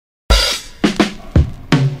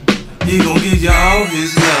He gon' give you all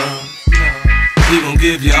his love. He gon'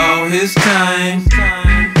 give you all his time.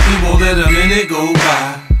 He won't let a minute go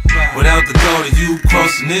by without the thought of you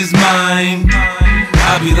crossing his mind.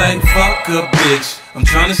 I be like, fuck a bitch, I'm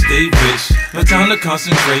tryna stay rich. No time to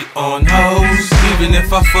concentrate on hoes. Even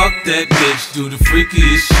if I fuck that bitch, do the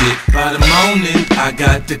freakiest shit. By the morning, I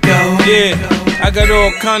got to go. Yeah, I got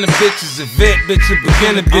all kind of bitches. A vet bitch, a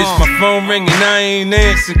beginner bitch. My phone ringing, I ain't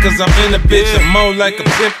answering cause I'm in a bitch. I'm more like a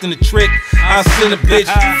pimp than a trick. I send a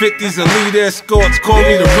bitch. 50s elite escorts, call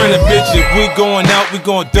me the rent a bitch. If we going out, we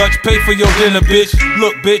going Dutch, pay for your dinner, bitch.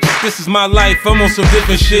 Look, bitch, this is my life, I'm on some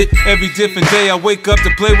different shit. Every different day I wake up to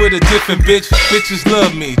play with a different bitch. Bitches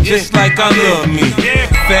love me, just like I love me.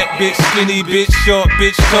 Fat bitch, skinny bitch, short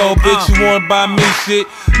bitch, tall bitch. You wanna buy me shit?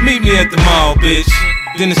 Meet me at the mall, bitch.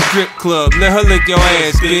 Then the strip club, let her lick your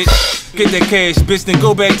ass, bitch. Get that cash, bitch, then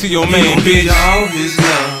go back to your man, bitch. He gon' give you all his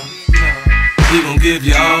love. He gon' give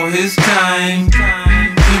you all his time.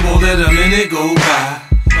 He won't let a minute go by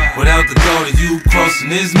without the thought of you crossing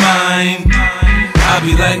his mind. I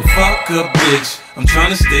be like, fuck a bitch, I'm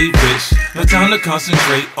tryna stay rich. No time to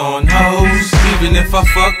concentrate on hoes. Even if I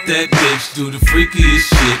fuck that bitch, do the freakiest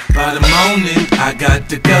shit. By the morning, I got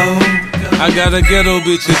to go. I got a ghetto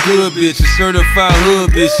bitch, a good bitch, a certified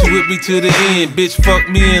hood bitch. She with me to the end, bitch, fuck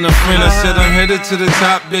me and a friend. I said I'm headed to the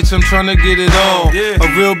top, bitch, I'm tryna get it all. A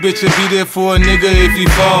real bitch will be there for a nigga if he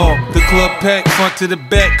fall. The club packed, front to the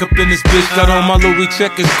back, up in this bitch. Got on my Louis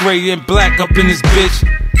checkers, gray and black, up in this bitch.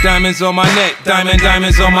 Diamonds on my neck,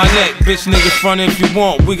 diamonds on my neck. Bitch niggas front if you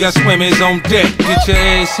want, we got swimmers on deck. Get your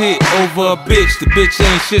ass hit over a bitch. The bitch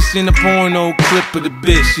ain't shit, seen a porno clip of the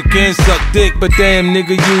bitch. She can suck dick, but damn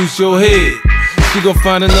nigga, use your head. She gon'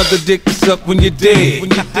 find another dick to suck when you're dead. He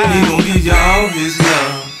gon' give you all his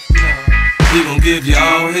love. He gon' give you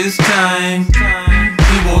all his time.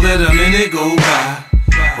 He won't let a minute go by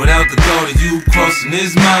without the thought of you crossing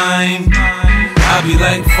his mind. I be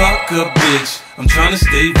like, fuck a bitch, I'm tryna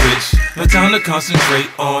stay rich. No time to concentrate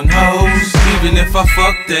on hoes. Even if I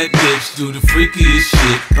fuck that bitch, do the freakiest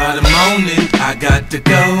shit. By the morning, I got to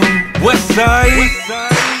go. Westside,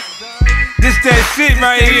 this that shit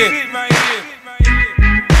right here.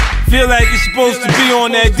 Feel like you're supposed to be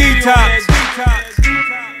on that detox.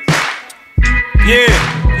 Yeah.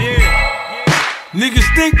 Niggas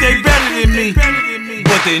think they better than me,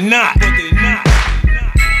 but they not.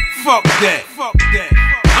 Fuck that.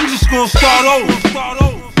 I'm just gonna start over.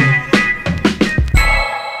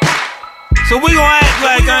 So we gon' act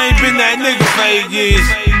like I ain't been that nigga for 8 years.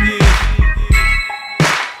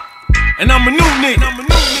 And I'm a new nigga.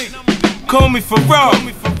 Call me Pharrell.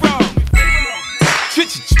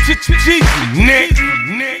 Nick.